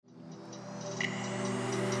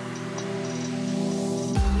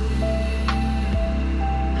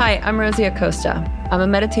Hi, I'm Rosie Acosta. I'm a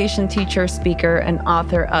meditation teacher, speaker, and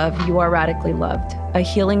author of You Are Radically Loved, a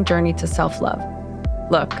healing journey to self-love.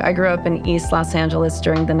 Look, I grew up in East Los Angeles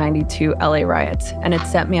during the '92 LA riots, and it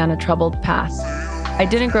set me on a troubled path. I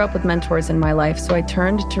didn't grow up with mentors in my life, so I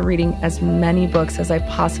turned to reading as many books as I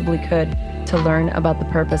possibly could to learn about the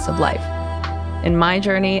purpose of life. In my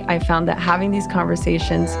journey, I found that having these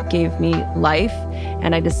conversations gave me life,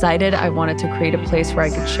 and I decided I wanted to create a place where I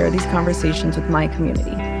could share these conversations with my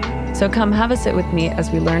community. So come have a sit with me as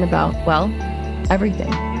we learn about, well,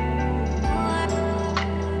 everything.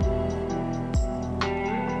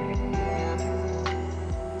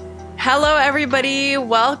 Hello, everybody.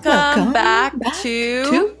 Welcome back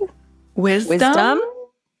to Wisdom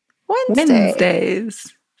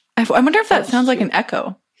Wednesdays. I wonder if that sounds like an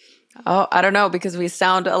echo. Oh, I don't know, because we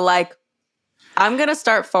sound alike. I'm going to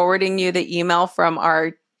start forwarding you the email from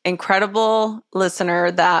our incredible listener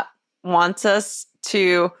that wants us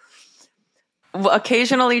to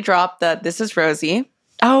occasionally drop that this is Rosie.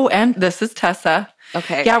 Oh, and this is Tessa.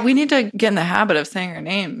 Okay. Yeah, we need to get in the habit of saying our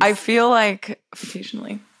names. I feel like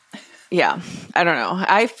occasionally. Yeah, I don't know.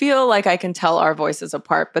 I feel like I can tell our voices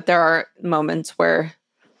apart, but there are moments where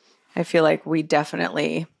I feel like we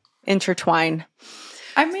definitely intertwine.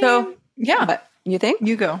 I mean, yeah. But you think?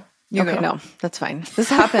 You go. Okay, no, that's fine. This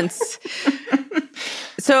happens.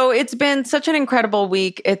 So it's been such an incredible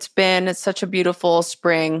week. It's been such a beautiful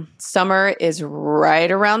spring. Summer is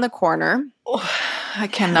right around the corner. Oh, I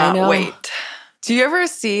cannot wait. Do you ever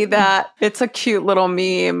see that? It's a cute little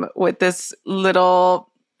meme with this little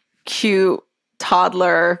cute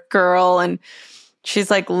toddler girl, and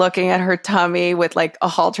she's like looking at her tummy with like a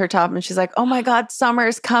halter top, and she's like, "Oh my God,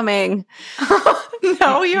 summer's coming."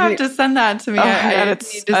 No, you have to send that to me. And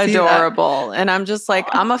it's adorable. And I'm just like,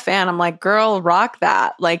 I'm a fan. I'm like, girl, rock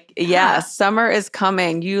that. Like, yes, summer is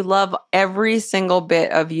coming. You love every single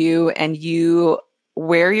bit of you, and you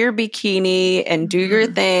wear your bikini and do your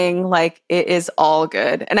thing. Like, it is all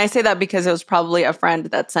good. And I say that because it was probably a friend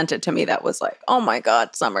that sent it to me that was like, oh my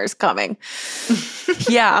God, summer's coming.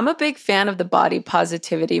 Yeah, I'm a big fan of the body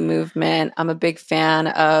positivity movement. I'm a big fan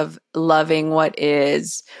of loving what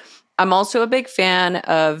is. I'm also a big fan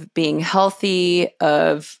of being healthy,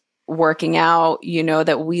 of working out. You know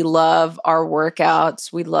that we love our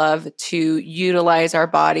workouts. We love to utilize our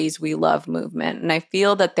bodies. We love movement. And I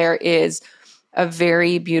feel that there is a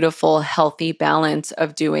very beautiful, healthy balance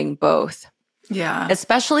of doing both. Yeah.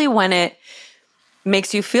 Especially when it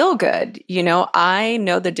makes you feel good. You know, I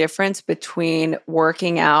know the difference between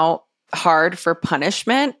working out hard for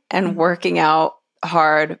punishment and working out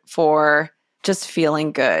hard for just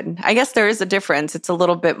feeling good. I guess there is a difference. It's a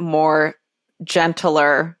little bit more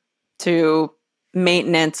gentler to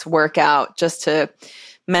maintenance workout, just to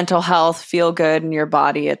mental health, feel good in your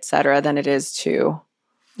body, et cetera, than it is to.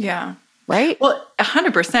 Yeah. Right? Well,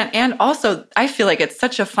 100%. And also, I feel like it's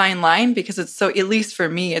such a fine line because it's so, at least for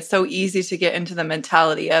me, it's so easy to get into the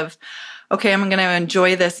mentality of, okay, I'm going to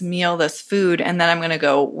enjoy this meal, this food, and then I'm going to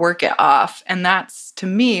go work it off. And that's, to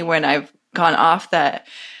me, when I've gone off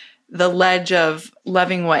the ledge of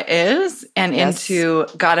loving what is and into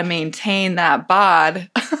gotta maintain that bod.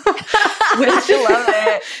 Which, I love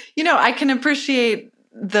it. You know, I can appreciate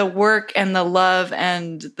the work and the love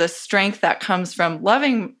and the strength that comes from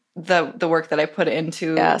loving the work that I put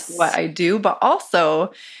into what I do, but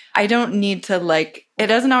also I don't need to it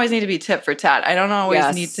doesn't always need to be tit for tat. I don't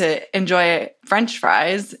always need to enjoy French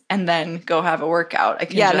fries and then go have a workout. I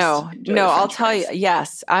can I'll tell you.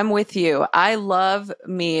 Yes, I'm with you. I love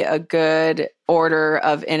me a good order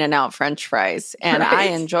of In-N-Out French fries, and I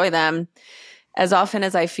enjoy them as often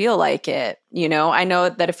as I feel like it. You know, I know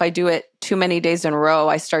that if I do it too many days in a row,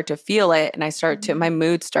 I start to feel it, and my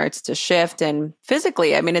mood starts to shift. And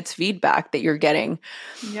physically, I mean, it's feedback that you're getting.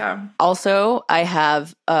 Yeah. Also, I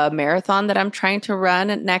have a marathon that I'm trying to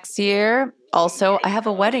run next year. Also, I have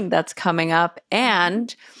a wedding that's coming up.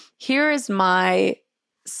 And here is my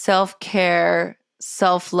self-care,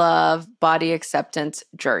 self-love, body acceptance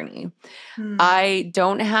journey. I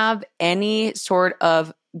don't have any sort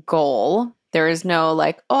of goal. There is no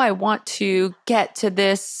I want to get to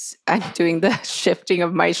this. I'm doing the shifting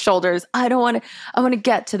of my shoulders. I want to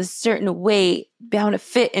get to this certain weight. I want to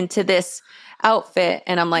fit into this outfit.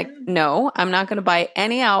 And I'm like, no, I'm not going to buy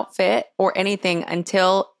any outfit or anything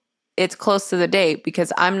until it's close to the date,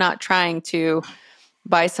 because I'm not trying to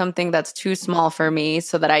buy something that's too small for me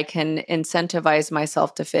so that I can incentivize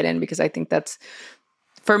myself to fit in, because I think that's,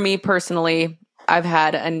 for me personally, I've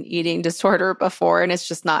had an eating disorder before, and it's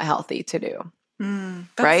just not healthy to do.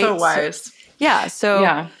 That's so wise.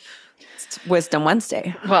 So it's Wisdom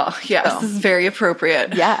Wednesday. Well, yes, this is very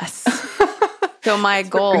appropriate. Yes. So my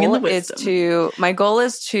bringing the goal is wisdom.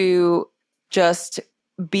 to just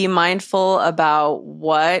be mindful about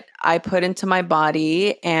what I put into my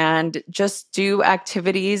body and just do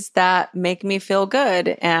activities that make me feel good,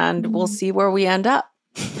 and we'll see where we end up.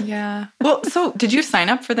 Yeah. Well, so did you sign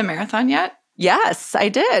up for the marathon yet? Yes, I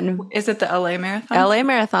did. Is it the LA marathon? LA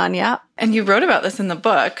marathon, yeah. And you wrote about this in the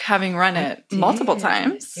book, having run it multiple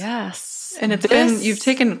times. Yes. And you've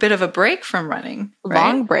taken a bit of a break from running, right?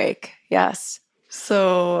 Long break. Yes.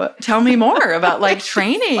 So tell me more about like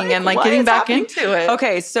training and like getting back into it.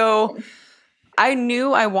 Okay. So I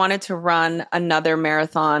knew I wanted to run another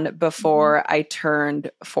marathon before I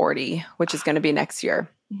turned 40, which is going to be next year.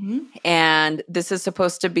 And this is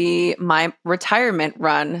supposed to be my retirement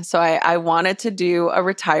run. So I wanted to do a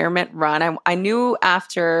retirement run. I knew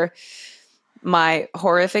after my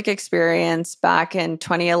horrific experience back in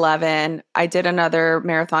 2011, I did another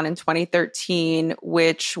marathon in 2013,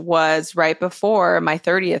 which was right before my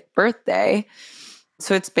 30th birthday.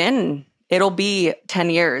 So it'll be 10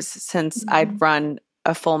 years since I'd run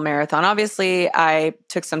a full marathon. Obviously, I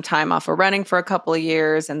took some time off of running for a couple of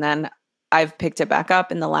years, and then I've picked it back up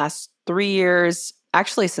in the last 3 years.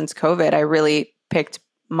 Actually, since COVID, I really picked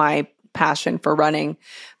my passion for running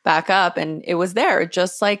back up, and it was there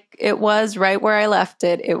just like it was right where I left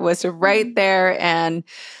it. It was right there, and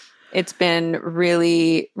it's been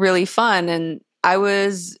really, really fun. And I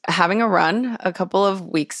was having a run a couple of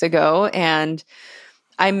weeks ago, and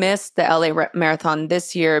I missed the LA Marathon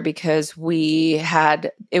this year because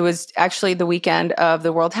it was actually the weekend of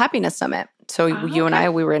the World Happiness Summit. So you and I,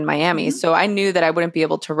 we were in Miami. So I knew that I wouldn't be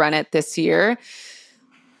able to run it this year.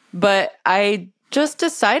 But I just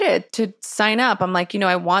decided to sign up. I'm like,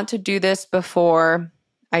 I want to do this before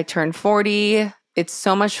I turn 40. It's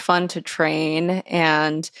so much fun to train,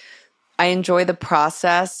 and I enjoy the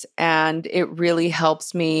process, and it really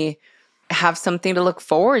helps me have something to look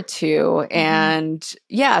forward to. And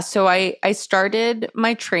so I started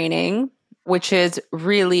my training, which is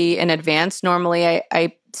really in advance. Normally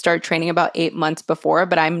I start training about 8 months before,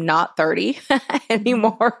 but I'm not 30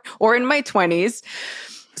 anymore or in my 20s.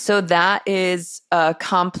 So that is a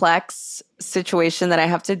complex situation that I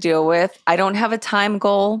have to deal with. I don't have a time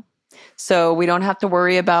goal, so we don't have to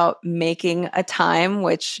worry about making a time,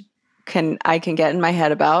 which I can get in my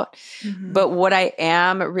head about. But what I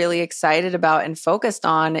am really excited about and focused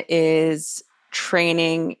on is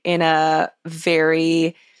training in a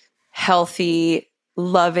very healthy,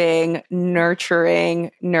 loving,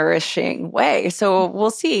 nurturing, nourishing way. So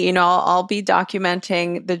we'll see. I'll be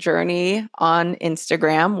documenting the journey on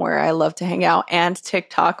Instagram, where I love to hang out, and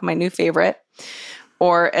TikTok, my new favorite,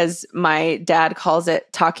 or as my dad calls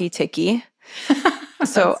it, talkie tiki.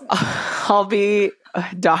 So I'll be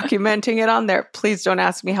documenting it on there. Please don't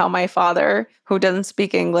ask me how my father, who doesn't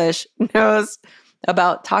speak English, knows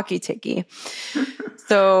about talkie tiki.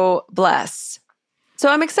 So bless. So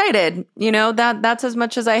I'm excited. That's as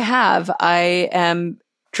much as I have. I am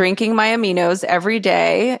drinking my aminos every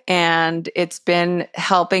day, and it's been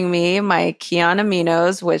helping me, my Kion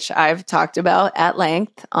aminos, which I've talked about at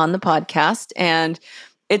length on the podcast. And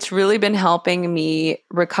it's really been helping me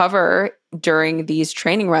recover during these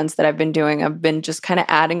training runs that I've been doing. I've been just kind of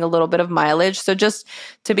adding a little bit of mileage. So just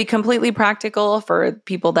to be completely practical for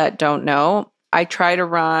people that don't know, I try to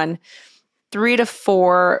run 3 to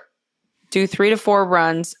 4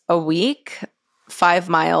 runs a week, 5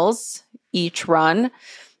 miles each run.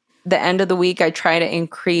 The end of the week, I try to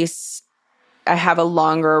increase. I have a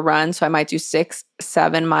longer run, so I might do 6,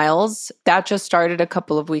 7 miles. That just started a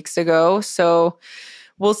couple of weeks ago. So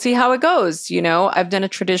we'll see how it goes. I've done a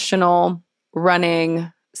traditional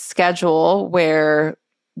running schedule where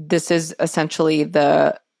this is essentially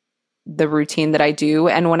the routine that I do.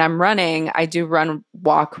 And when I'm running, I do run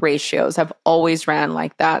walk ratios. I've always ran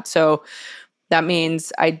like that. So that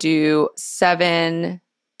means I do 7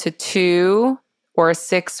 to 2 or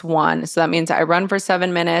 6-1. So that means I run for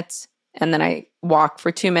 7 minutes and then I walk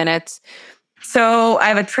for 2 minutes. So I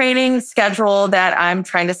have a training schedule that I'm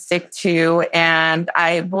trying to stick to, and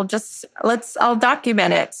I'll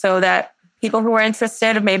document it so that people who are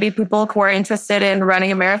interested, maybe people who are interested in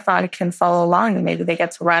running a marathon, can follow along, and maybe they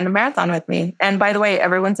get to run a marathon with me. And by the way,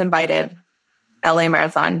 everyone's invited. LA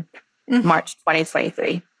Marathon, March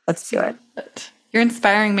 2023. Let's do it. You're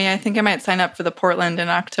inspiring me. I think I might sign up for the Portland in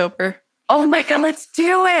October. Oh my God, let's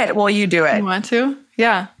do it. Well, you do it. You want to?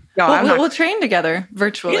 Yeah. No, we'll train together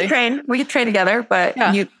virtually. We can train together, but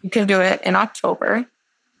you can do it in October.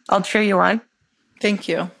 I'll cheer you on. Thank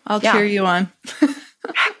you. I'll cheer you on.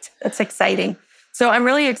 That's exciting. So I'm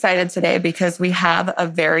really excited today because we have a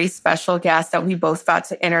very special guest that we both got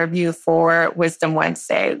to interview for Wisdom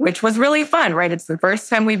Wednesday, which was really fun, right? It's the first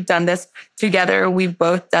time we've done this together. We've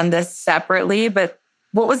both done this separately, but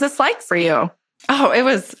what was this like for you? Oh,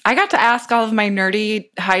 I got to ask all of my nerdy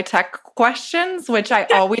high-tech questions, which I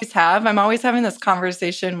always have. I'm always having this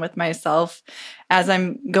conversation with myself as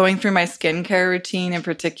I'm going through my skincare routine in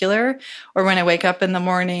particular, or when I wake up in the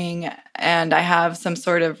morning and I have some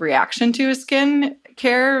sort of reaction to a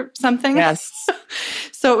skincare something. Yes.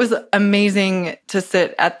 So it was amazing to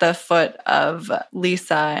sit at the foot of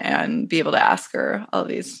Lisa and be able to ask her all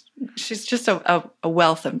these. She's just a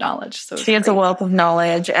wealth of knowledge. So she has a wealth of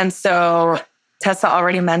knowledge. And so Tessa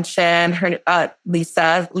already mentioned her,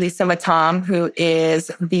 Lisa Mattam, who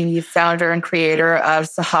is the founder and creator of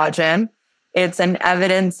Sahajan. It's an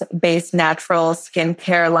evidence-based natural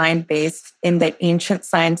skincare line based in the ancient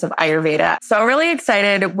science of Ayurveda. So I'm really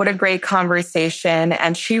excited. What a great conversation.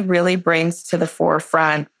 And she really brings to the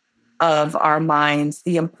forefront of our minds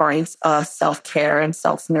the importance of self-care and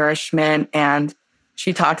self-nourishment. And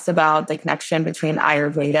she talks about the connection between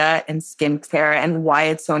Ayurveda and skincare and why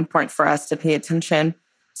it's so important for us to pay attention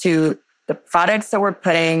to the products that we're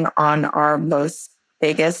putting on our most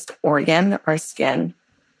biggest organ, our skin.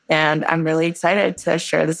 And I'm really excited to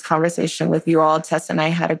share this conversation with you all. Tess and I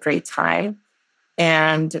had a great time,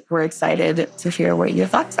 and we're excited to hear what your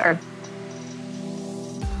thoughts are.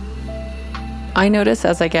 I notice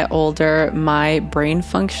as I get older, my brain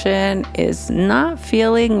function is not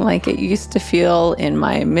feeling like it used to feel in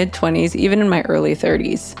my mid-20s, even in my early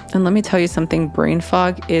 30s. And let me tell you something, brain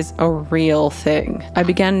fog is a real thing. I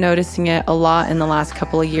began noticing it a lot in the last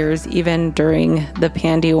couple of years, even during the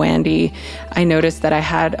pandy-wandy. I noticed that I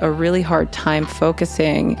had a really hard time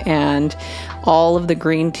focusing, and all of the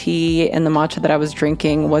green tea and the matcha that I was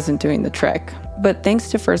drinking wasn't doing the trick. But thanks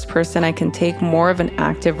to First Person, I can take more of an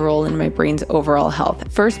active role in my brain's overall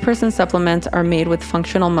health. First Person supplements are made with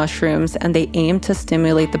functional mushrooms, and they aim to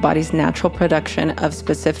stimulate the body's natural production of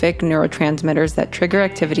specific neurotransmitters that trigger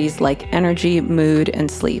activities like energy, mood, and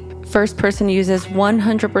sleep. First Person uses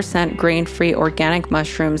 100% grain-free organic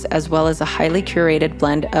mushrooms, as well as a highly curated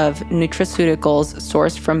blend of nutraceuticals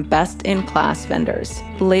sourced from best-in-class vendors.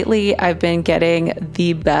 Lately, I've been getting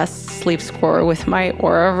the best sleep score with my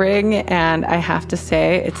Aura Ring, and I have to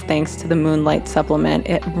say it's thanks to the Moonlight supplement.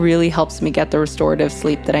 It really helps me get the restorative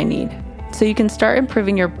sleep that I need. So you can start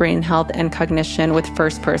improving your brain health and cognition with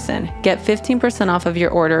First Person. Get 15% off of your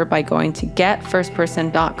order by going to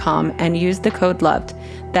getfirstperson.com and use the code LOVED.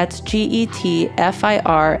 That's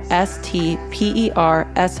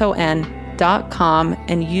getfirstperson.com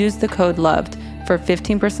and use the code LOVED for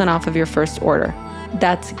 15% off of your first order.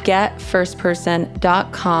 That's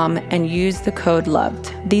getfirstperson.com and use the code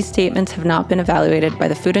LOVED. These statements have not been evaluated by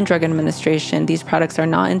the Food and Drug Administration. These products are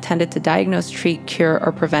not intended to diagnose, treat, cure,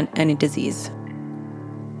 or prevent any disease.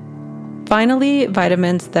 Finally,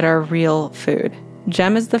 vitamins that are real food.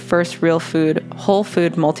 GEM is the first real food, whole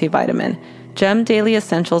food multivitamin. GEM Daily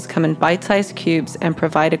Essentials come in bite-sized cubes and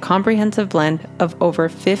provide a comprehensive blend of over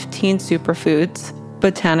 15 superfoods,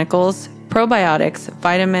 botanicals, probiotics,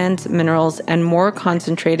 vitamins, minerals, and more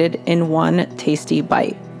concentrated in one tasty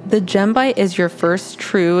bite. The Gem Bite is your first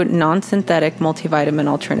true non-synthetic multivitamin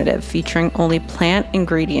alternative, featuring only plant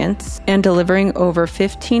ingredients and delivering over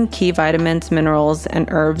 15 key vitamins, minerals, and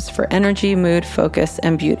herbs for energy, mood, focus,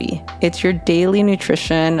 and beauty. It's your daily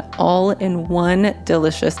nutrition, all in one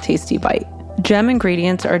delicious, tasty bite. GEM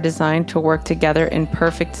ingredients are designed to work together in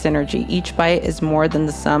perfect synergy. Each bite is more than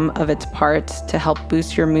the sum of its parts to help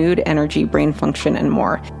boost your mood, energy, brain function, and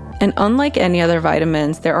more. And unlike any other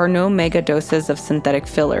vitamins, there are no mega doses of synthetic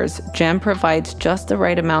fillers. GEM provides just the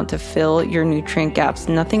right amount to fill your nutrient gaps,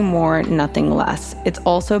 nothing more, nothing less. It's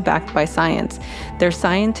also backed by science. Their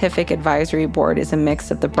scientific advisory board is a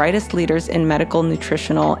mix of the brightest leaders in medical,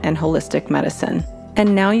 nutritional, and holistic medicine.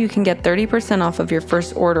 And now you can get 30% off of your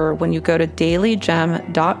first order when you go to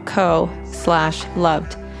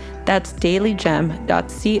dailygem.co/loved. That's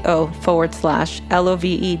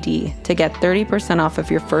dailygem.co/LOVED to get 30% off of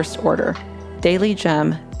your first order.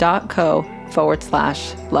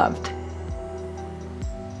 dailygem.co/loved.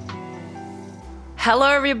 Hello,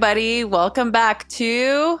 everybody. Welcome back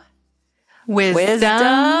to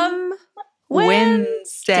Wisdom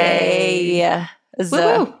Wednesday.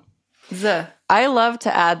 Woo-hoo. I love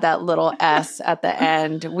to add that little S at the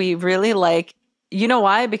end. We really like, you know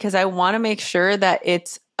why? Because I want to make sure that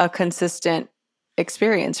it's a consistent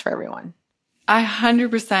experience for everyone. I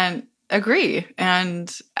 100% Agree.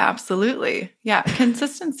 And absolutely. Yeah.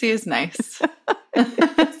 Consistency is nice.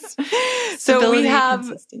 So Stability,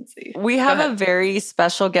 consistency. we have a very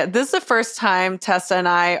special guest. This is the first time Tessa and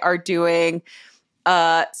I are doing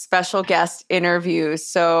a special guest interview.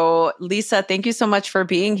 So Lisa, thank you so much for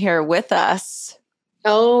being here with us.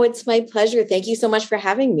 Oh, it's my pleasure. Thank you so much for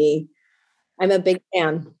having me. I'm a big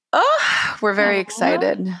fan. Oh, we're very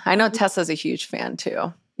excited. I know Tessa's a huge fan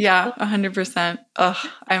too. Yeah, 100%.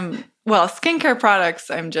 Skincare products,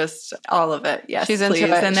 I'm just all of it. Yes, she's please.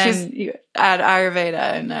 Into it. And then you add Ayurveda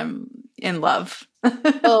and I'm in love.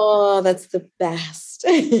 Oh, that's the best.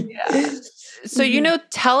 Yeah. So,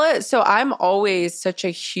 tell it. So I'm always such a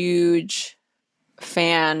huge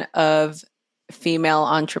fan of female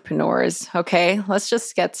entrepreneurs. Okay. Let's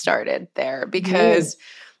just get started there because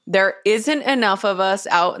there isn't enough of us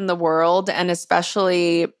out in the world, and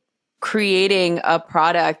especially creating a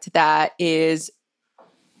product that is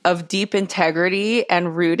of deep integrity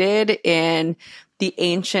and rooted in the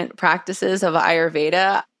ancient practices of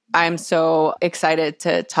Ayurveda. I'm so excited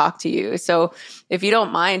to talk to you. So if you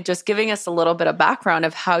don't mind just giving us a little bit of background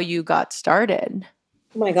of how you got started.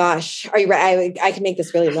 Oh my gosh. Are you ready? I can make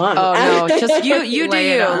this really long. Oh no, just you do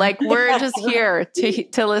you. Like we're just here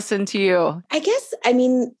to listen to you. I guess,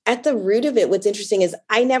 at the root of it, what's interesting is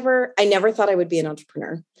I never thought I would be an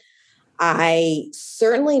entrepreneur. I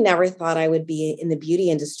certainly never thought I would be in the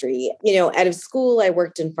beauty industry. Out of school, I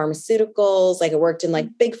worked in pharmaceuticals, I worked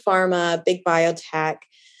in big pharma, big biotech.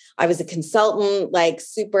 I was a consultant,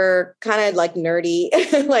 super kind of nerdy,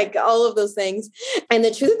 all of those things. And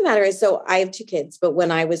the truth of the matter is, so I have 2 kids, but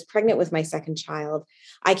when I was pregnant with my second child,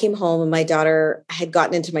 I came home and my daughter had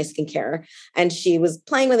gotten into my skincare and she was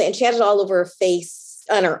playing with it and she had it all over her face,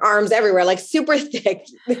 on her arms, everywhere, super thick,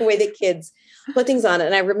 the way that kids put things on.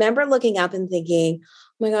 And I remember looking up and thinking,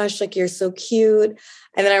 oh my gosh, you're so cute.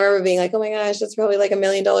 And then I remember being like, oh my gosh, that's probably $1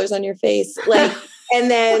 million on your face. And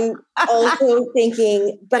then also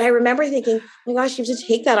I remember thinking, oh my gosh, you have to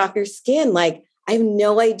take that off your skin. I have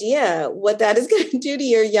no idea what that is going to do to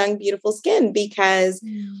your young, beautiful skin because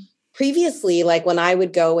previously, when I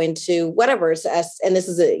would go into whatever, and this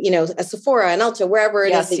is a Sephora, an Ulta, wherever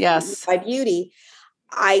it is that you buy beauty,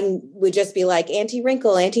 I would just be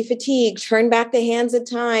anti-wrinkle, anti-fatigue, turn back the hands of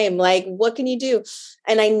time. What can you do?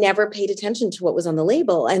 And I never paid attention to what was on the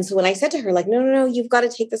label. And so when I said to her, no, you've got to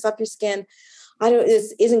take this off your skin.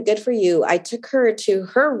 This isn't good for you. I took her to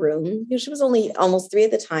her room. She was only almost 3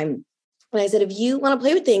 at the time. And I said, if you want to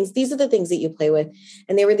play with things, these are the things that you play with.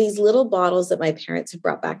 And they were these little bottles that my parents had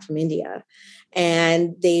brought back from India.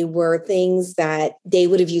 And they were things that they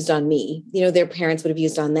would have used on me. Their parents would have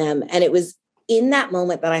used on them. And it was in that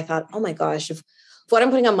moment that I thought, oh my gosh, if what I'm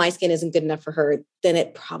putting on my skin isn't good enough for her, then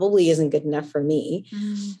it probably isn't good enough for me.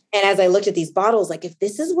 And as I looked at these bottles, if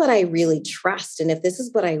this is what I really trust, and if this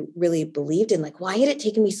is what I really believed in, why had it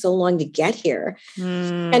taken me so long to get here?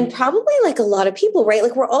 And probably a lot of people, right?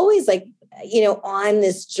 We're always on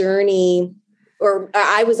this journey, or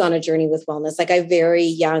I was on a journey with wellness. I very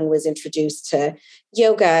young was introduced to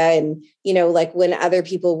yoga and, when other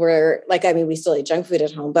people were we still eat junk food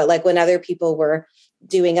at home, but when other people were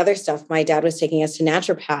doing other stuff, my dad was taking us to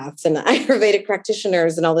naturopaths and Ayurvedic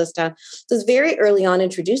practitioners and all this stuff. So I was very early on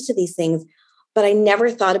introduced to these things, but I never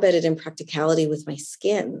thought about it in practicality with my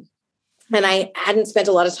skin. And I hadn't spent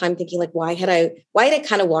a lot of time thinking why had I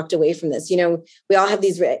kind of walked away from this? We all have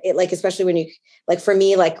these, especially when you, for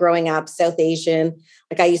me, growing up, South Asian,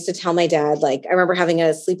 I used to tell my dad, I remember having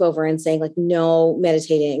a sleepover and saying no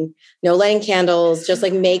meditating, no lighting candles, just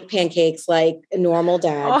make pancakes like a normal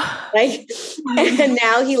dad. And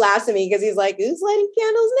now he laughs at me because he's like, who's lighting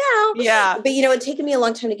candles now? Yeah. But, it'd taken me a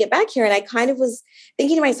long time to get back here. And I kind of was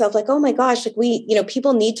thinking to myself, oh my gosh,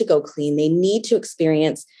 people need to go clean. They need to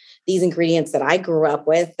experience these ingredients that I grew up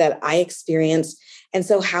with, that I experienced. And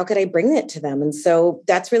so how could I bring it to them? And so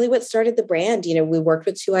that's really what started the brand. We worked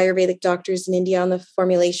with 2 Ayurvedic doctors in India on the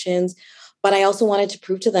formulations, but I also wanted to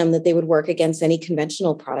prove to them that they would work against any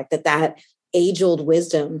conventional product, that age-old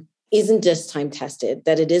wisdom isn't just time tested,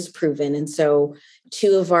 that it is proven. And so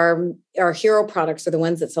 2 of our hero products are the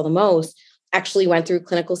ones that sell the most, actually went through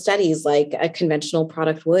clinical studies like a conventional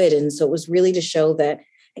product would. And so it was really to show that,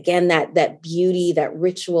 again, that beauty, that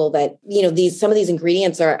ritual, that, some of these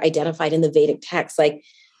ingredients are identified in the Vedic text,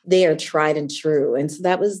 they are tried and true. And so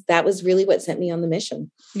that was really what sent me on the mission.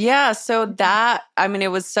 Yeah. So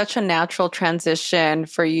it was such a natural transition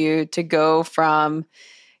for you to go from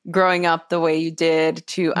growing up the way you did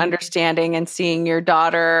to understanding and seeing your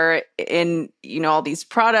daughter in, all these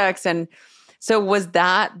products. And so was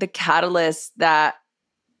that the catalyst that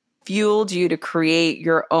fueled you to create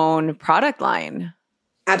your own product line?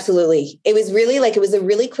 Absolutely. It was really like, it was a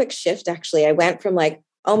really quick shift. Actually, I went from like,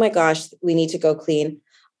 oh my gosh, we need to go clean.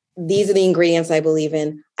 These are the ingredients I believe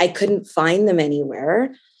in. I couldn't find them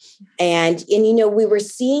anywhere. And, we were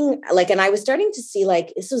seeing like, and I was starting to see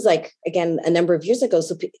like, this was like, again, a number of years ago.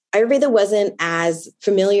 So Ayurveda wasn't as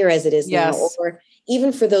familiar as it is now, Yes. or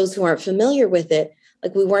even for those who aren't familiar with it,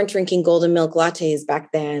 like we weren't drinking golden milk lattes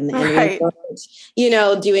back then. And Right. we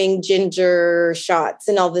weren't, doing ginger shots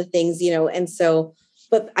and all the things, and so,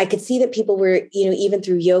 but I could see that people were, even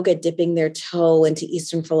through yoga, dipping their toe into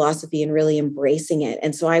Eastern philosophy and really embracing it.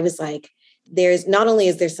 And so I was like, there's not only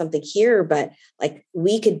is there something here, but like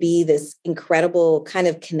we could be this incredible kind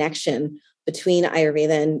of connection between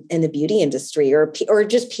Ayurveda and the beauty industry or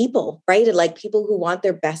just people, right? And like people who want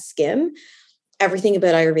their best skin, everything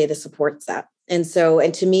about Ayurveda supports that. And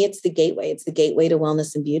to me, it's the gateway. It's the gateway to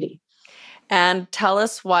wellness and beauty. And tell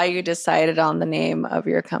us why you decided on the name of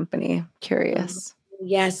your company. Curious.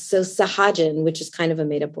 Yes. So Sahajan, which is kind of a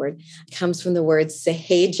made up word, comes from the word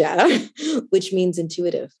Sahaja, which means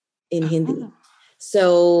intuitive in Hindi.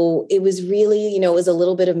 So it was really, it was a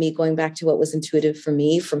little bit of me going back to what was intuitive for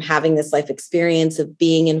me from having this life experience of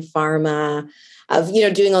being in pharma, of,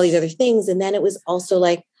 doing all these other things. And then it was also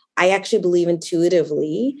like, I actually believe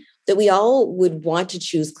intuitively that we all would want to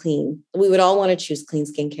choose clean. We would all want to choose clean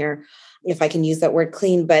skincare, if I can use that word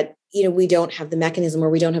clean, but, we don't have the mechanism or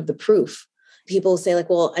we don't have the proof. People say like,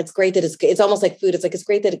 well, it's great that it's almost like food. It's like, it's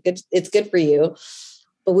great that it's good for you,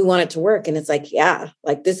 but we want it to work. And it's like, yeah,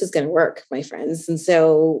 like this is going to work, my friends. And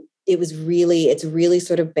so it's really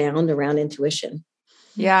sort of bound around intuition.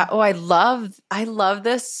 Yeah. Oh, I love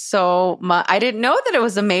this so much. I didn't know that it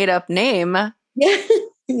was a made up name. Yeah.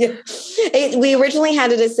 Yeah. We originally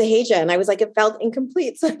had it as Sahaja and I was like, it felt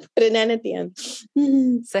incomplete. So I put an N at the end.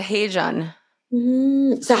 Mm-hmm. Sahajan.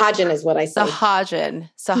 Mm-hmm. Sahajan is what I say. Sahajan.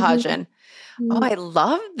 Mm-hmm. Oh, I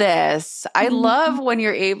love this. I love when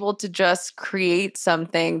you're able to just create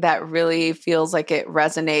something that really feels like it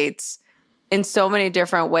resonates in so many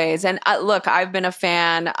different ways. And look, I've been a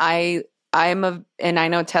fan. And I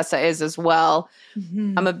know Tessa is as well.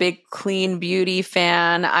 Mm-hmm. I'm a big clean beauty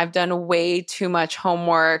fan. I've done way too much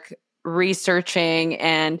homework researching.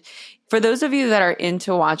 And for those of you that are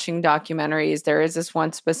into watching documentaries, there is this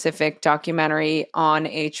one specific documentary on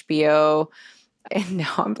HBO. And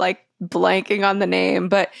now I'm like blanking on the name,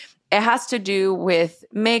 but it has to do with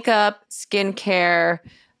makeup, skincare,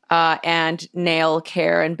 and nail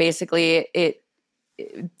care. And basically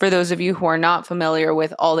for those of you who are not familiar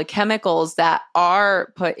with all the chemicals that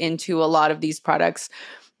are put into a lot of these products,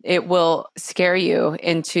 it will scare you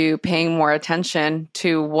into paying more attention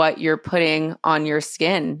to what you're putting on your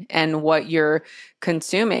skin and what you're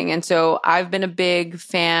consuming. And so I've been a big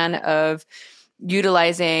fan of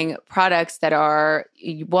utilizing products that are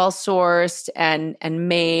well-sourced and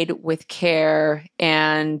made with care.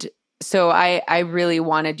 And so I really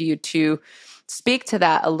wanted you to speak to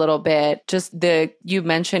that a little bit. You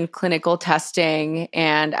mentioned clinical testing,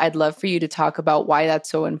 and I'd love for you to talk about why that's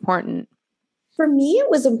so important. For me, it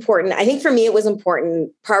was important. I think for me, it was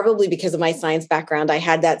important probably because of my science background. I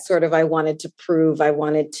had that sort of, I wanted to prove, I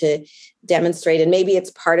wanted to demonstrate. And maybe it's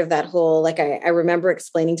part of that whole, like, I remember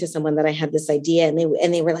explaining to someone that I had this idea and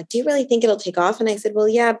they were like, do you really think it'll take off? And I said, well,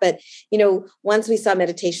 yeah, but once we saw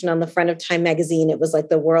meditation on the front of Time magazine, it was like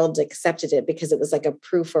the world accepted it because it was like a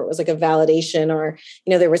proof or it was like a validation or,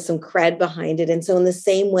 there was some cred behind it. And so in the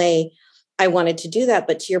same way, I wanted to do that.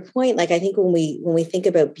 But to your point, like, I think when we think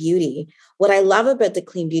about beauty, what I love about the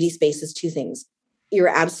clean beauty space is two things. You're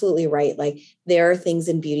absolutely right. Like, there are things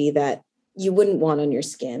in beauty that you wouldn't want on your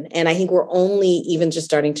skin. And I think we're only even just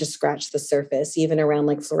starting to scratch the surface, even around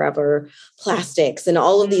like forever plastics and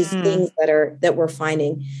all of these things that we're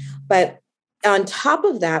finding. But on top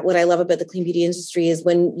of that, what I love about the clean beauty industry is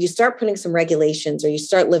when you start putting some regulations or you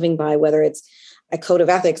start living by, whether it's a code of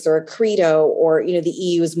ethics or a credo, or, the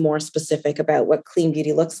EU is more specific about what clean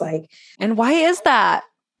beauty looks like. And why is that?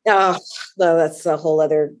 Oh, well, that's a whole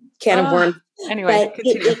other can of worms. Anyway, but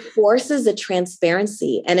it forces a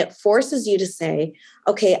transparency and it forces you to say,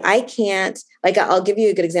 okay, I can't, like, I'll give you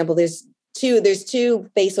a good example. There's two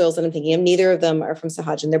face oils that I'm thinking of. Neither of them are from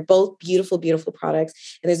Sahajan. They're both beautiful, beautiful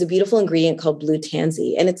products. And there's a beautiful ingredient called blue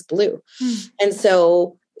tansy, and it's blue. And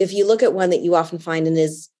so if you look at one that you often find and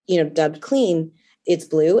is, dubbed clean, it's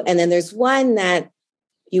blue. And then there's one that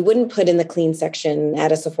you wouldn't put in the clean section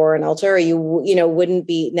at a Sephora and Ulta, or you know, wouldn't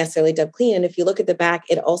be necessarily dubbed clean. And if you look at the back,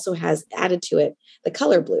 it also has added to it the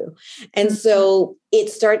color blue. And so it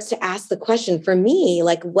starts to ask the question for me,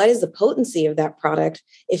 like, what is the potency of that product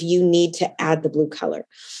if you need to add the blue color?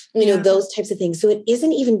 You know, those types of things. So it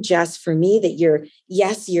isn't even just for me that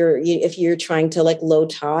if you're trying to like low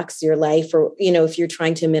tox your life, or, you know, if you're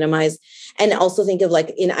trying to minimize, and also think of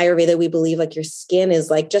like in Ayurveda, we believe like your skin is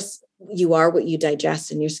like just, you are what you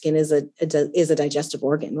digest, and your skin is a digestive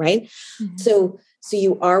organ, right? Mm-hmm. So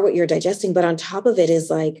you are what you're digesting, but on top of it is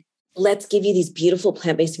like, let's give you these beautiful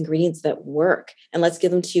plant-based ingredients that work, and let's give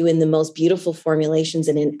them to you in the most beautiful formulations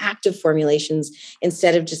and in active formulations,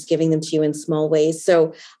 instead of just giving them to you in small ways.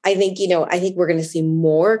 So I think we're going to see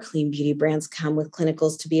more clean beauty brands come with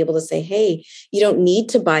clinicals to be able to say, hey, you don't need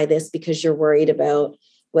to buy this because you're worried about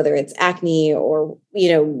whether it's acne or, you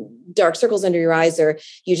know, dark circles under your eyes, or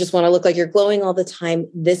you just want to look like you're glowing all the time.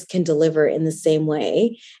 This can deliver in the same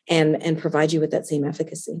way and provide you with that same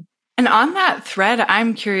efficacy. And on that thread,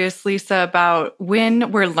 I'm curious, Lisa, about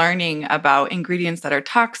when we're learning about ingredients that are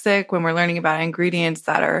toxic, when we're learning about ingredients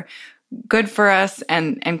that are good for us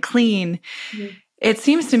and clean. Mm-hmm. It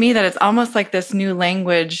seems to me that it's almost like this new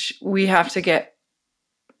language we have to get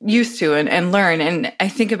used to and learn. And I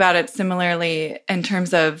think about it similarly in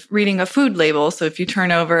terms of reading a food label. So if you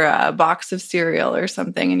turn over a box of cereal or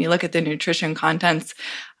something and you look at the nutrition contents,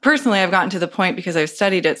 personally, I've gotten to the point, because I've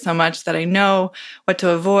studied it so much, that I know what to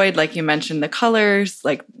avoid. Like you mentioned, the colors,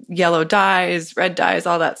 like yellow dyes, red dyes,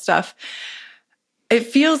 all that stuff. It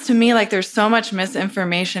feels to me like there's so much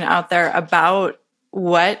misinformation out there about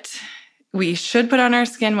what we should put on our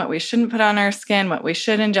skin, what we shouldn't put on our skin, what we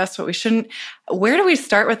should ingest, what we shouldn't. Where do we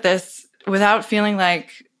start with this without feeling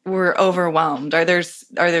like we're overwhelmed? Are there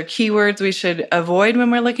keywords we should avoid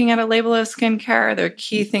when we're looking at a label of skincare? Are there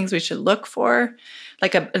key things we should look for,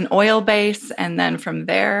 like an oil base, and then from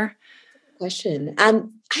there? Question.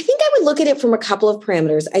 I think I would look at it from a couple of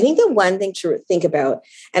parameters. I think the one thing to think about,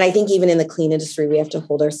 and I think even in the clean industry, we have to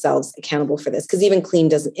hold ourselves accountable for this, because even clean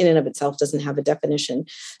doesn't, in and of itself, doesn't have a definition.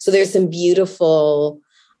 So there's some beautiful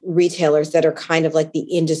retailers that are kind of like the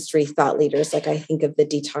industry thought leaders. Like I think of the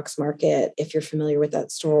Detox Market, if you're familiar with that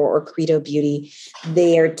store, or Credo Beauty.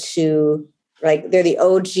 They are they're the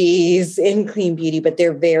OGs in clean beauty, but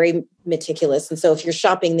they're very meticulous. And so if you're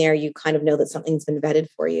shopping there, you kind of know that something's been vetted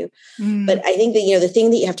for you. Mm. But I think that, you know, the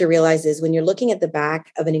thing that you have to realize is when you're looking at the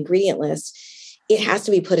back of an ingredient list, it has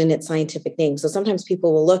to be put in its scientific name. So sometimes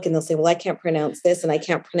people will look and they'll say, well, I can't pronounce this and I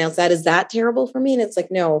can't pronounce that. Is that terrible for me? And it's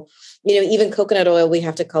like, no, you know, even coconut oil, we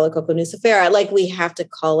have to call it cocoa nucifera. Like we have to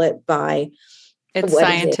call it by its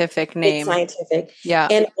scientific name. It's scientific. Yeah.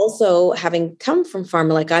 And also, having come from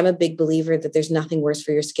pharma, like I'm a big believer that there's nothing worse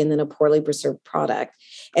for your skin than a poorly preserved product.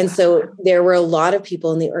 And so there were a lot of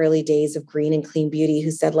people in the early days of green and clean beauty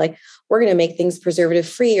who said, like, we're going to make things preservative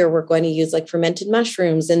free, or we're going to use like fermented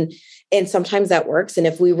mushrooms. And sometimes that works. And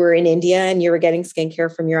if we were in India and you were getting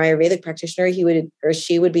skincare from your Ayurvedic practitioner,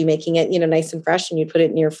 she would be making it, you know, nice and fresh, and you'd put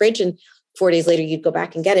it in your fridge, and 4 days later you'd go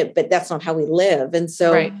back and get it. But that's not how we live. And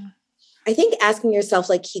so right. I think asking yourself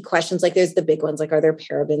like key questions, like there's the big ones, like are there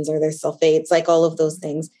parabens, are there sulfates, like all of those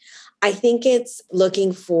things. I think it's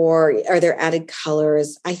looking for, are there added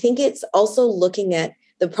colors? I think it's also looking at,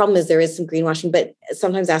 the problem is there is some greenwashing, but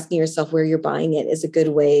sometimes asking yourself where you're buying it is a good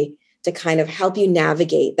way to kind of help you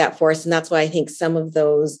navigate that forest. And that's why I think some of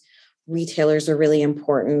those retailers are really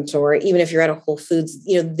important, or even if you're at a Whole Foods,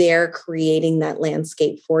 you know, they're creating that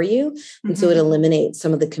landscape for you. And so it eliminates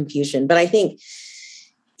some of the confusion. But I think,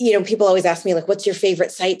 you know, people always ask me, like, what's your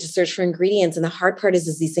favorite site to search for ingredients? And the hard part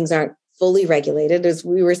is these things aren't fully regulated. As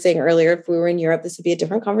we were saying earlier, if we were in Europe, this would be a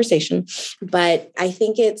different conversation. But I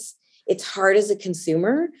think it's hard as a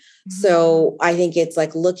consumer. Mm-hmm. So I think it's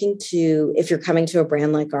like looking to, if you're coming to a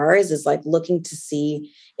brand like ours, is like looking to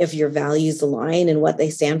see if your values align and what they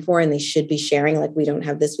stand for. And they should be sharing, like, we don't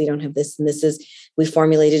have this, and this is, we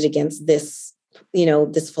formulated against this, you know,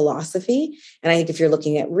 this philosophy. And I think if you're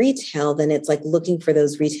looking at retail, then it's like looking for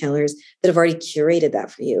those retailers that have already curated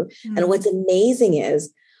that for you. Mm-hmm. And what's amazing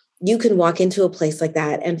is you can walk into a place like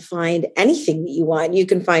that and find anything that you want. You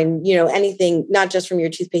can find, you know, anything, not just from your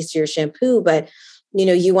toothpaste to your shampoo, but, you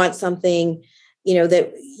know, you want something, you know,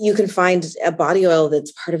 that you can find a body oil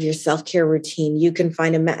that's part of your self-care routine. You can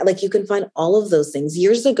find you can find all of those things.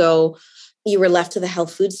 Years ago, you were left to the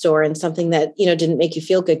health food store and something that, you know, didn't make you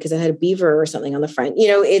feel good because it had a beaver or something on the front. You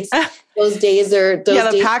know, it's those days are those yeah,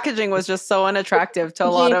 the days. packaging was just so unattractive to a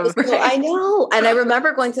lot of I know. And I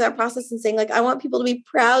remember going through that process and saying, like, I want people to be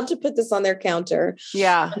proud to put this on their counter.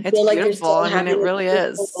 Yeah, it's beautiful. I mean, it really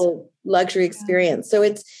is luxury experience. So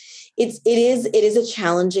it is a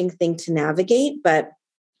challenging thing to navigate, but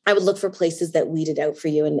I would look for places that weed it out for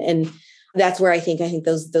you. And that's where I think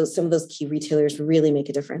those some of those key retailers really make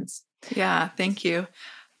a difference. Yeah. Thank you.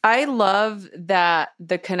 I love that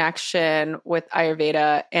the connection with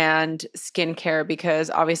Ayurveda and skincare, because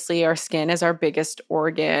obviously our skin is our biggest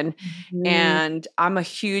organ. And I'm a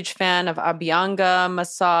huge fan of Abhyanga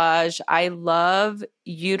massage. I love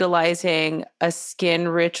utilizing a skin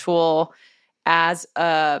ritual as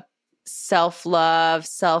a self-love,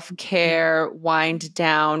 self-care, wind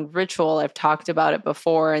down ritual. I've talked about it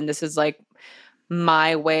before, and this is like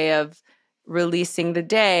my way of releasing the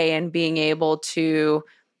day and being able to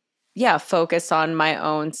focus on my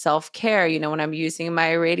own self-care. You know, when I'm using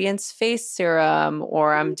my Radiance face serum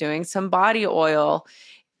or I'm doing some body oil,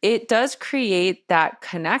 it does create that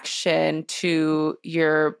connection to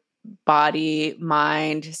your body,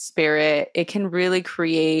 mind, spirit. It can really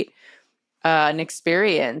create an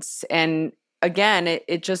experience. And again,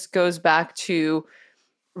 it just goes back to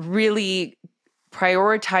really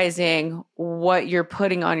prioritizing what you're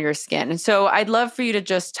putting on your skin. And so I'd love for you to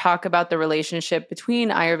just talk about the relationship between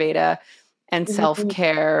Ayurveda and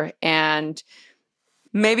self-care, and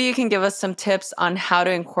maybe you can give us some tips on how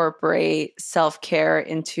to incorporate self-care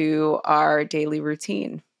into our daily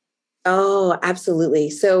routine. Oh, absolutely.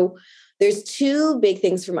 So there's two big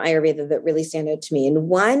things from Ayurveda that really stand out to me. And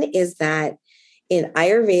one is that in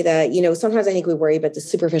Ayurveda, sometimes I think we worry about the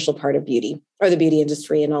superficial part of beauty or the beauty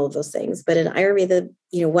industry and all of those things. But in Ayurveda,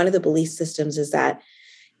 one of the belief systems is that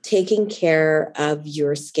taking care of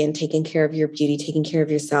your skin, taking care of your beauty, taking care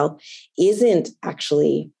of yourself isn't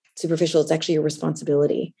actually superficial. It's actually your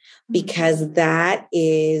responsibility, because that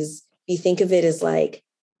is, you think of it as like,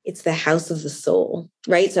 it's the house of the soul,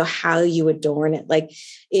 right? So how you adorn it, like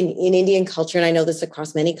in Indian culture, and I know this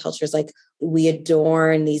across many cultures, like we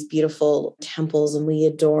adorn these beautiful temples and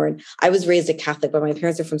I was raised a Catholic, but my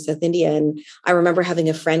parents are from South India. And I remember having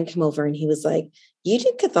a friend come over and he was like, you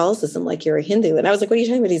do Catholicism like you're a Hindu. And I was like, what are you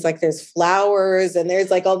talking about? He's like, there's flowers and there's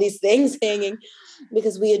like all these things hanging,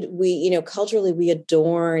 because culturally we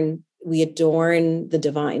adorn the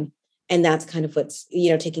divine. And that's kind of what's,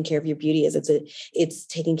 taking care of your beauty is. It's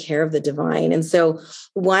taking care of the divine. And so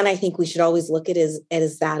one, I think we should always look at it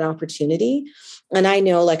as that opportunity. And I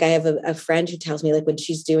know, like, I have a friend who tells me, like, when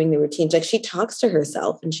she's doing the routines, like she talks to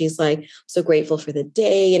herself and she's like, so grateful for the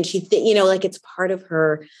day. And she, like it's part of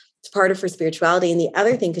her spirituality. And the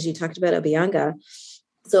other thing, because you talked about Abhyanga.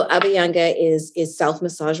 So Abhyanga is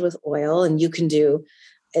self-massage with oil, and you can do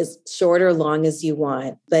as short or long as you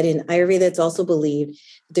want. But in Ayurveda, it's also believed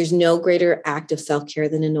there's no greater act of self-care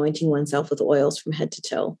than anointing oneself with oils from head to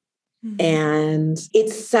toe. And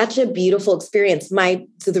it's such a beautiful experience.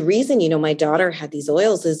 So the reason, my daughter had these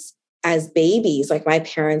oils is as babies, like my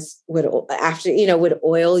parents would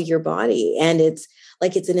oil your body. And it's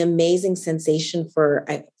an amazing sensation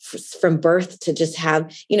from birth to just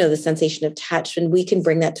have, the sensation of touch. And we can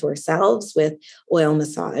bring that to ourselves with oil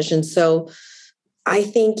massage. And so I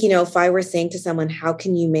think, if I were saying to someone, how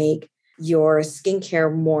can you make your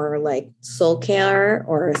skincare more like soul care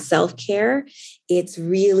or self-care? It's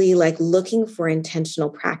really like looking for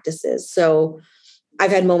intentional practices. So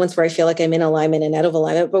I've had moments where I feel like I'm in alignment and out of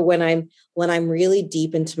alignment, but when I'm really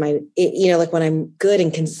deep into like when I'm good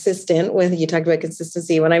and consistent with, you talked about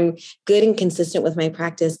consistency, when I'm good and consistent with my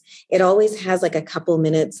practice, it always has like a couple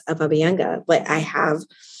minutes of Abhyanga. Like I have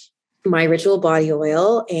my ritual body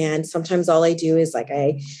oil, and sometimes all I do is like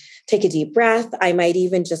I take a deep breath. I might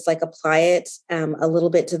even just like apply it a little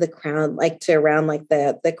bit to the crown, like to around like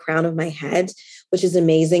the crown of my head, which is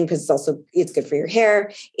amazing because it's good for your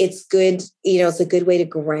hair. It's good, it's a good way to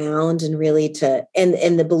ground and really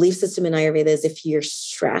and the belief system in Ayurveda is if you're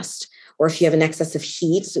stressed or if you have an excess of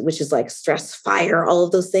heat, which is like stress, fire, all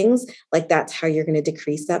of those things, like that's how you're going to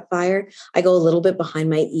decrease that fire. I go a little bit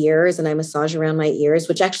behind my ears and I massage around my ears,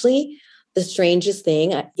 which actually the strangest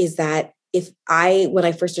thing is that when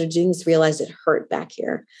I first started doing this, realized it hurt back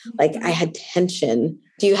here. Like I had tension.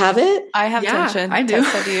 Do you have it? I have tension. I do.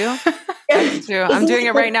 Tessa, do you? I do. I'm doing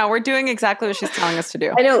it right now. We're doing exactly what she's telling us to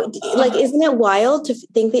do. I know. Like, isn't it wild to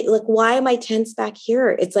think that, like, why am I tense back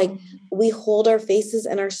here? It's like we hold our faces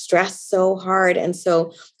and our stress so hard. And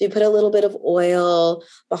so you put a little bit of oil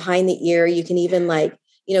behind the ear. You can even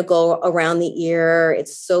go around the ear.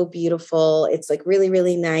 It's so beautiful. It's like really,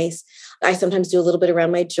 really nice. I sometimes do a little bit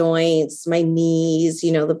around my joints, my knees,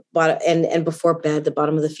 the bottom, and before bed, the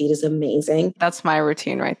bottom of the feet is amazing. That's my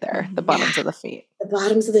routine right there. The bottoms of the feet. The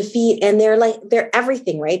bottoms of the feet. And they're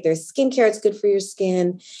everything, right? There's skincare. It's good for your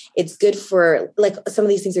skin. It's good for some of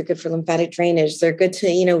these things are good for lymphatic drainage. They're good to,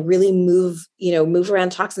 really move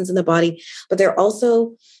around toxins in the body, but they're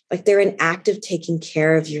also Like they're an act of taking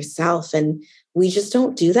care of yourself. And we just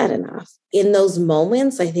don't do that enough. In those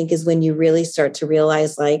moments, I think is when you really start to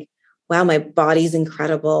realize like, wow, my body's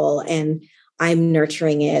incredible and I'm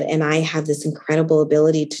nurturing it. And I have this incredible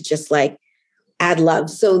ability to just like add love.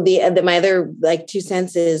 So my other like 2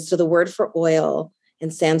 cents is, so the word for oil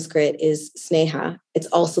in Sanskrit is sneha. It's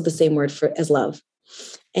also the same word for as love.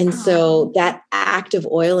 And so that act of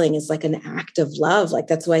oiling is like an act of love. Like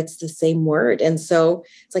that's why it's the same word. And so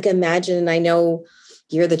it's like, imagine, and I know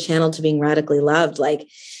you're the channel to being radically loved. Like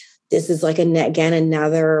this is like again,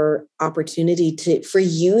 another opportunity for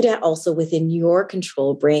you to also within your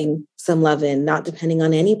control, bring some love in, not depending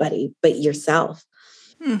on anybody, but yourself.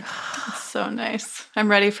 That's so nice. I'm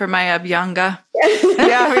ready for my Abhyanga.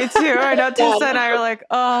 Yeah, me too. I know Tessa and I are like,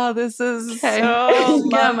 oh, this is so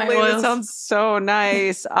lovely. That sounds so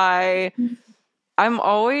nice. I'm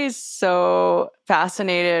always so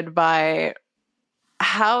fascinated by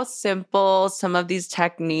how simple some of these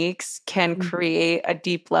techniques can create a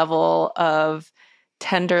deep level of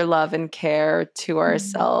tender love and care to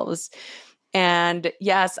ourselves. And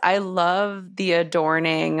yes, I love the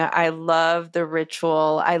adorning. I love the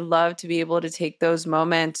ritual. I love to be able to take those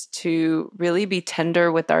moments to really be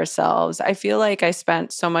tender with ourselves. I feel like I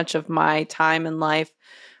spent so much of my time in life,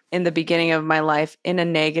 in the beginning of my life, in a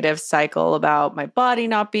negative cycle about my body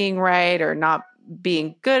not being right or not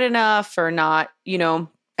being good enough or not,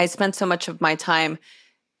 I spent so much of my time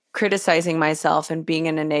criticizing myself and being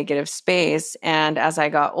in a negative space. And as I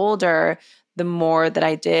got older, the more that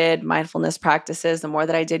I did mindfulness practices, the more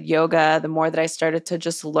that I did yoga, the more that I started to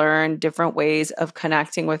just learn different ways of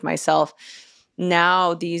connecting with myself.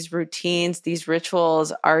 Now, these routines, these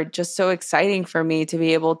rituals are just so exciting for me to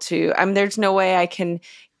be able to. There's no way I can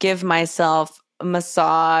give myself a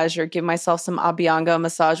massage or give myself some Abhyanga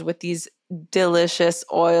massage with these delicious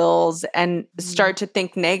oils and start to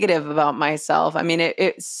think negative about myself.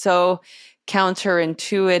 It's so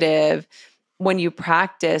counterintuitive when you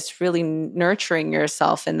practice really nurturing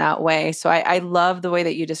yourself in that way. So I love the way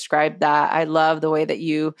that you described that. I love the way that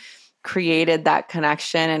you created that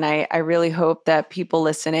connection. And I really hope that people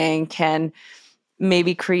listening can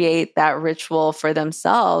maybe create that ritual for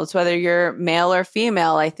themselves, whether you're male or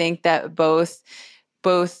female. I think that both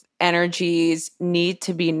energies need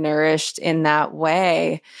to be nourished in that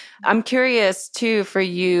way. I'm curious too, for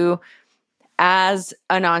you, as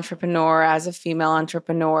an entrepreneur, as a female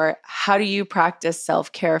entrepreneur, how do you practice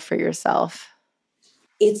self-care for yourself?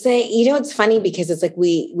 It's funny because it's like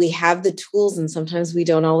we have the tools and sometimes we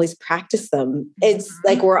don't always practice them. It's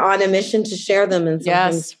like we're on a mission to share them and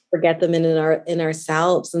sometimes forget them in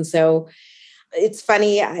ourselves. And so it's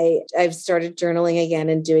funny. I've started journaling again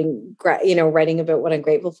and doing, writing about what I'm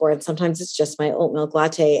grateful for. And sometimes it's just my oat milk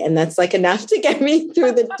latte. And that's like enough to get me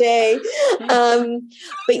through the day.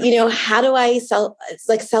 But how do I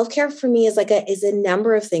self-care for me is is a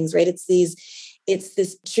number of things, right? It's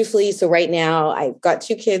this truthfully. So right now I've got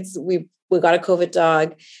 2 kids. We got a COVID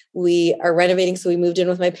dog. We are renovating. So we moved in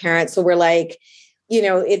with my parents. So we're like,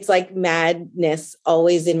 it's like madness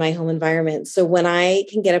always in my home environment. So when I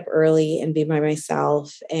can get up early and be by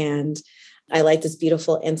myself and I light this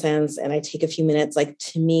beautiful incense and I take a few minutes, like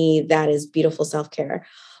to me, that is beautiful self-care.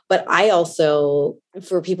 But I also,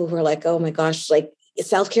 for people who are like, oh my gosh, like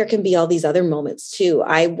self-care can be all these other moments too.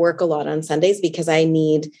 I work a lot on Sundays because I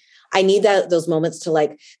need those moments to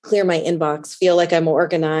like clear my inbox, feel like I'm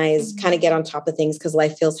organized, kind of get on top of things because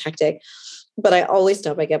life feels hectic. But I always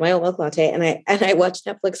stop. I get my own milk latte and I watch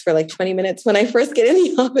Netflix for like 20 minutes when I first get in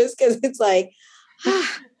the office because it's like,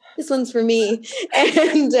 this one's for me.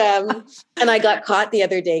 And I got caught the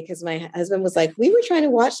other day because my husband was like, we were trying to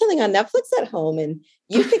watch something on Netflix at home and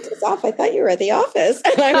you kicked us off. I thought you were at the office.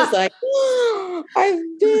 And I was like,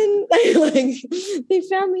 they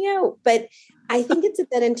found me out. But I think it's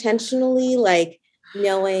that intentionally like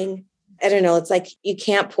knowing, I don't know, it's like you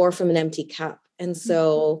can't pour from an empty cup. And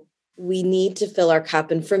so we need to fill our cup.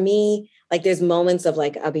 And for me, like there's moments of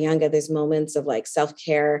like Abhyanga, there's moments of like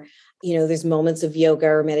self-care, there's moments of yoga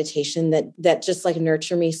or meditation that just like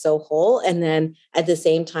nurture me so whole. And then at the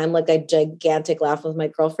same time, like a gigantic laugh with my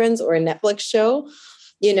girlfriends or a Netflix show,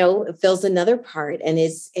 it fills another part. And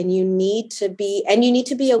you need to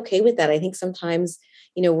be okay with that. I think sometimes,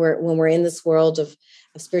 when we're in this world of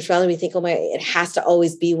spirituality, we think, oh my, it has to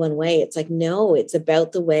always be one way. It's like, no, it's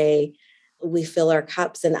about the way we fill our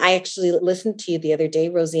cups. And I actually listened to you the other day,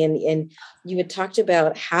 Rosie, and you had talked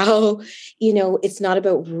about how, it's not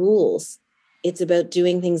about rules. It's about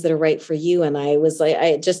doing things that are right for you. And I was like,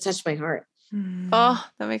 it just touched my heart. Oh,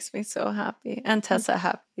 that makes me so happy. And Tessa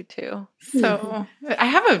happy too. So I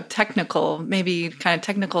have a technical, maybe kind of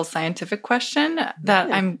technical scientific question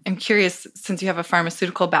that I'm curious, since you have a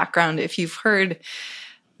pharmaceutical background, if you've heard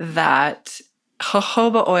that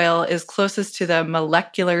jojoba oil is closest to the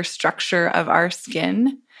molecular structure of our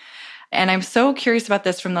skin. And I'm so curious about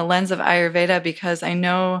this from the lens of Ayurveda, because I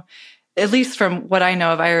know, at least from what I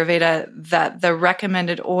know of Ayurveda, that the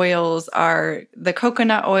recommended oils are the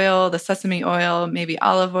coconut oil, the sesame oil, maybe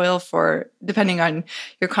olive oil, for depending on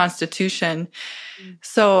your constitution.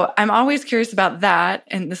 So I'm always curious about that.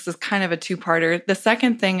 And this is kind of a two-parter. The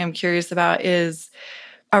second thing I'm curious about is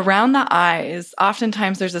around the eyes.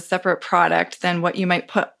 Oftentimes there's a separate product than what you might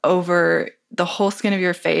put over the whole skin of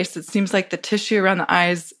your face. It seems like the tissue around the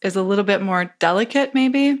eyes is a little bit more delicate,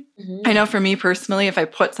 maybe. I know for me personally, if I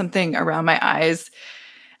put something around my eyes,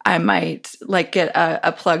 I might like get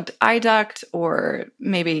a plugged eye duct or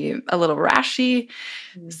maybe a little rashy.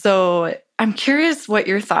 So I'm curious what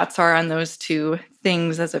your thoughts are on those two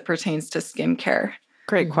things as it pertains to skincare.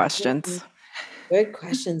 Great questions. Good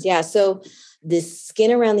questions. Yeah. So the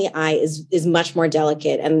skin around the eye is much more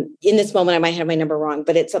delicate. And in this moment, I might have my number wrong,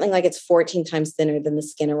 but it's something like it's 14 times thinner than the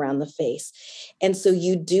skin around the face. And so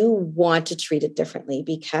you do want to treat it differently,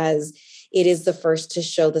 because it is the first to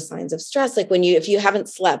show the signs of stress. Like if you haven't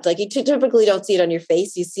slept, like you typically don't see it on your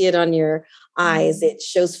face, you see it on your eyes. It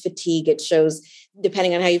shows fatigue. It shows,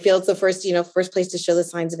 depending on how you feel, it's the first place to show the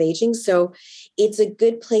signs of aging. So it's a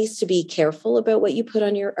good place to be careful about what you put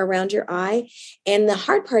on around your eye. And the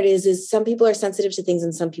hard part is some people are sensitive to things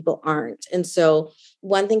and some people aren't. And so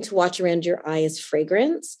one thing to watch around your eye is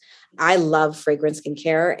fragrance. I love fragrance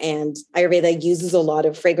skincare, and Ayurveda uses a lot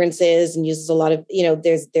of fragrances and uses a lot of,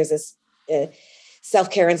 there's a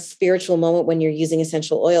self-care and spiritual moment when you're using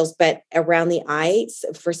essential oils, but around the eyes,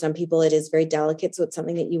 for some people, it is very delicate. So it's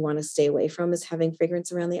something that you want to stay away from, is having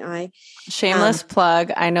fragrance around the eye. Shameless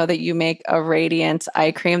plug. I know that you make a radiant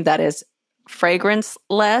eye cream that is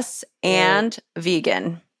fragrance-less and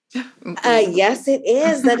vegan. Yes, it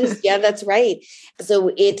is. That's right.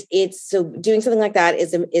 So so doing something like that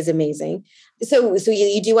is amazing. So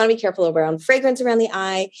you do want to be careful around fragrance around the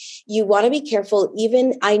eye. You want to be careful.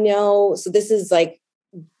 Even I know, so this is like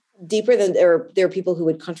deeper than, or there are people who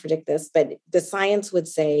would contradict this, but the science would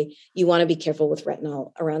say you want to be careful with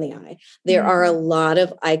retinol around the eye. There are a lot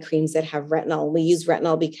of eye creams that have retinol. We use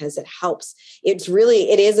retinol because it helps. It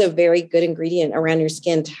is a very good ingredient around your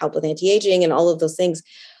skin to help with anti-aging and all of those things.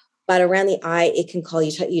 But around the eye, it can call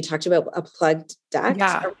you. You talked about a plugged duct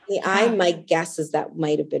around the eye. My guess is that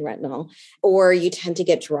might have been retinol. Or you tend to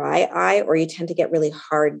get dry eye, or you tend to get really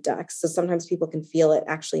hard ducts. So sometimes people can feel it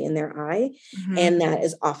actually in their eye. And that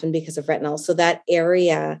is often because of retinol. So that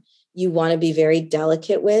area you want to be very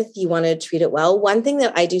delicate with. You want to treat it well. One thing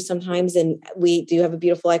that I do sometimes, and we do have a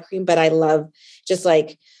beautiful eye cream, but I love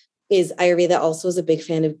is Ayurveda also is a big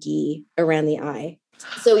fan of ghee around the eye.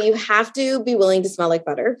 So you have to be willing to smell like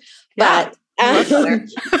butter, but if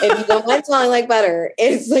you don't mind smelling like butter,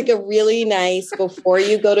 it's like a really nice, before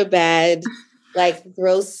you go to bed, like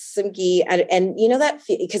throw some ghee and you know that,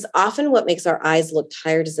 because often what makes our eyes look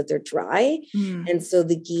tired is that they're dry. And so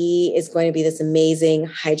the ghee is going to be this amazing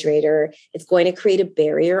hydrator. It's going to create a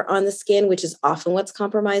barrier on the skin, which is often what's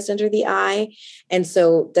compromised under the eye. And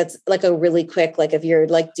so that's like a really quick, like if you're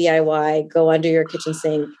like DIY, go under your kitchen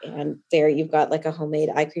sink and there you've got like a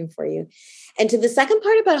homemade eye cream for you. And to the second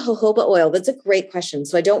part about jojoba oil, that's a great question.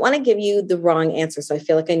 So I don't want to give you the wrong answer. So I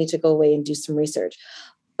feel like I need to go away and do some research.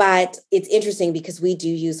 But it's interesting because we do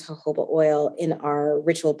use jojoba oil in our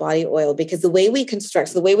ritual body oil, because the way we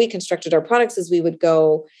constructed our products is we would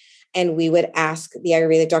go and we would ask the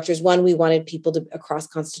Ayurvedic doctors, one, we wanted people across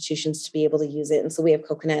constitutions to be able to use it. And so we have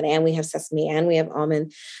coconut and we have sesame and we have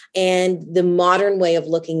almond. And the modern way of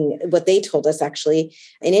looking, what they told us actually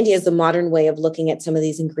in India is the modern way of looking at some of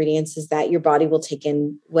these ingredients is that your body will take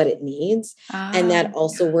in what it needs. And that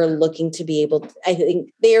also we're looking to be able, I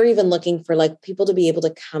think they're even looking for like people to be able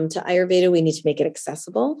to come to Ayurveda. We need to make it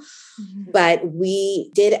accessible. But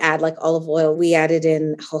we did add like olive oil. We added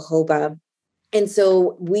in jojoba. And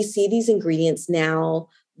so we see these ingredients now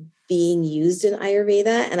being used in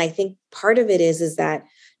Ayurveda. And I think part of it is that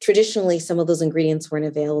traditionally some of those ingredients weren't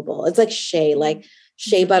available. It's like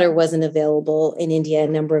shea butter wasn't available in India a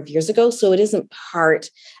number of years ago. So it isn't part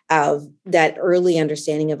of that early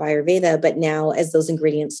understanding of Ayurveda. But now as those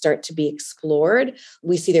ingredients start to be explored,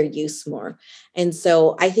 we see their use more. And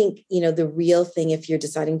so I think, the real thing, if you're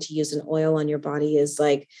deciding to use an oil on your body, is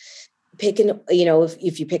like, pick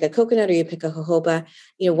if you pick a coconut or you pick a jojoba,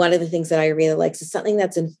 one of the things that Ayurveda likes is something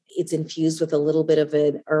it's infused with a little bit of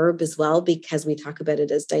an herb as well, because we talk about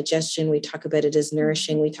it as digestion. We talk about it as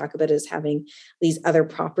nourishing. We talk about it as having these other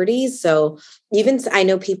properties. So even I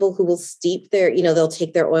know people who will steep they'll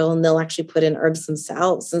take their oil and they'll actually put in herbs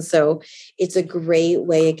themselves. And so it's a great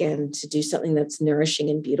way, again, to do something that's nourishing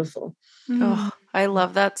and beautiful. Oh, I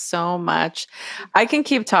love that so much. I can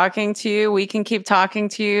keep talking to you. We can keep talking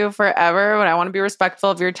to you forever, but I want to be respectful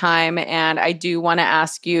of your time. And I do want to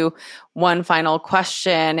ask you one final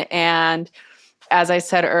question. And as I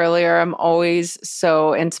said earlier, I'm always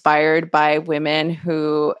so inspired by women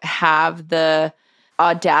who have the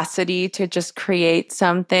audacity to just create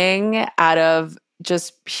something out of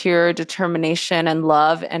just pure determination and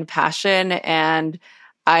love and passion. And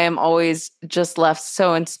I am always just left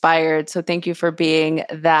so inspired. So thank you for being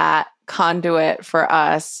that conduit for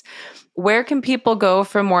us. Where can people go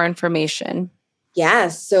for more information?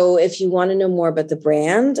 Yes. So if you want to know more about the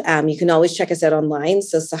brand, you can always check us out online.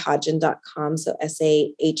 So sahajan.com. So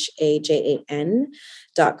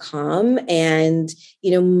sahajan.com. And,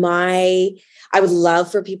 I would love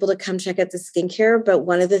for people to come check out the skincare. But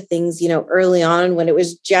one of the things, early on when it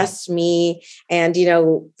was just me and,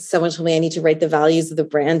 someone told me I need to write the values of the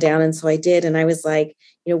brand down. And so I did. And I was like,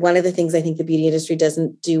 one of the things I think the beauty industry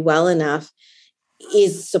doesn't do well enough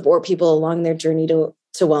is support people along their journey to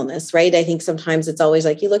wellness, right? I think sometimes it's always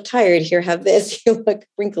like, you look tired, here, have this, you look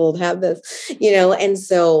wrinkled, have this, and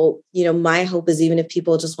so, my hope is even if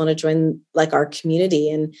people just want to join like our community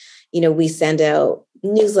and, we send out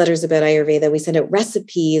newsletters about Ayurveda, we send out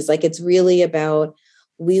recipes, like it's really about,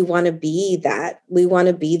 we want to be that, we want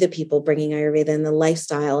to be the people bringing Ayurveda and the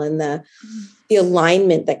lifestyle and the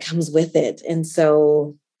alignment that comes with it. And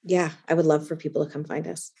so, yeah, I would love for people to come find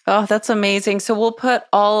us. Oh, that's amazing. So we'll put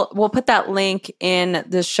that link in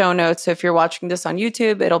the show notes. So if you're watching this on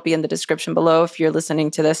YouTube, it'll be in the description below. If you're listening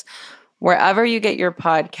to this, wherever you get your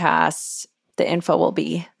podcasts, the info will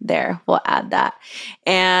be there. We'll add that.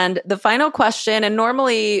 And the final question, and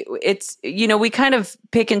normally it's, we kind of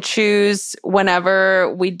pick and choose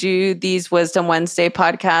whenever we do these Wisdom Wednesday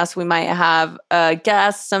podcasts. We might have a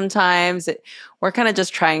guest sometimes. We're kind of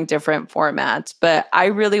just trying different formats. But I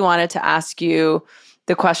really wanted to ask you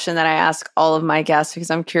the question that I ask all of my guests,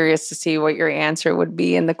 because I'm curious to see what your answer would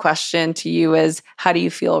be. And the question to you is, how do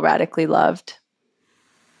you feel radically loved?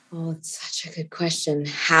 Oh, it's such a good question.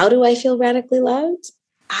 How do I feel radically loved?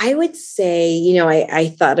 I would say, I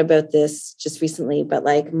thought about this just recently, but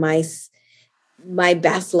like my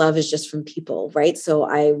best love is just from people, right? So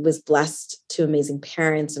I was blessed to amazing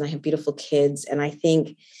parents and I have beautiful kids. And I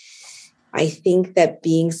think that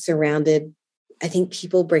being surrounded, I think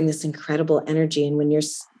people bring this incredible energy. And when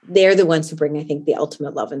they're the ones who bring, I think, the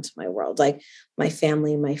ultimate love into my world, like my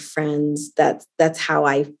family, my friends, that's how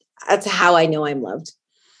I know I'm loved.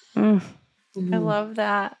 I love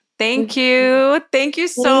that. Thank you. Thank you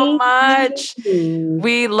so much.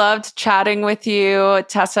 We loved chatting with you.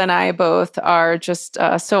 Tessa and I both are just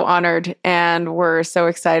so honored, and we're so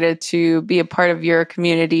excited to be a part of your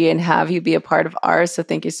community and have you be a part of ours. So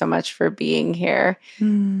thank you so much for being here.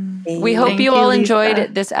 We hope you all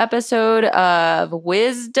enjoyed this episode of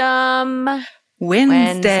Wisdom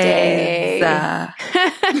Wednesdays.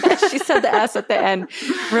 She said the S at the end.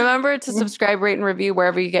 Remember to subscribe, rate, and review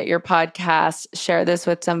wherever you get your podcasts. Share this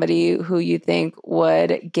with somebody who you think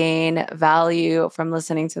would gain value from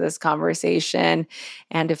listening to this conversation.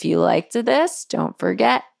 And if you liked this, don't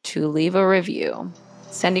forget to leave a review.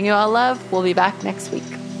 Sending you all love. We'll be back next week.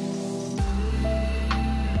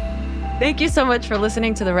 Thank you so much for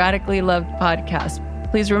listening to the Radically Loved podcast.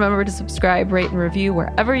 Please remember to subscribe, rate, and review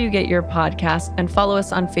wherever you get your podcasts, and follow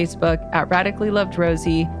us on Facebook at Radically Loved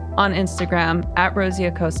Rosie, on Instagram at Rosie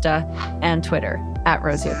Acosta, and Twitter at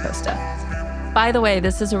Rosie Acosta. By the way,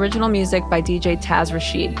 this is original music by DJ Taz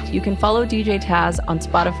Rashid. You can follow DJ Taz on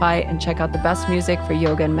Spotify and check out the best music for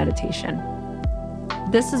yoga and meditation.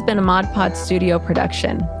 This has been a Mod Pod Studio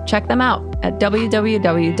production. Check them out at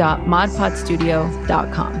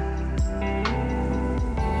www.modpodstudio.com.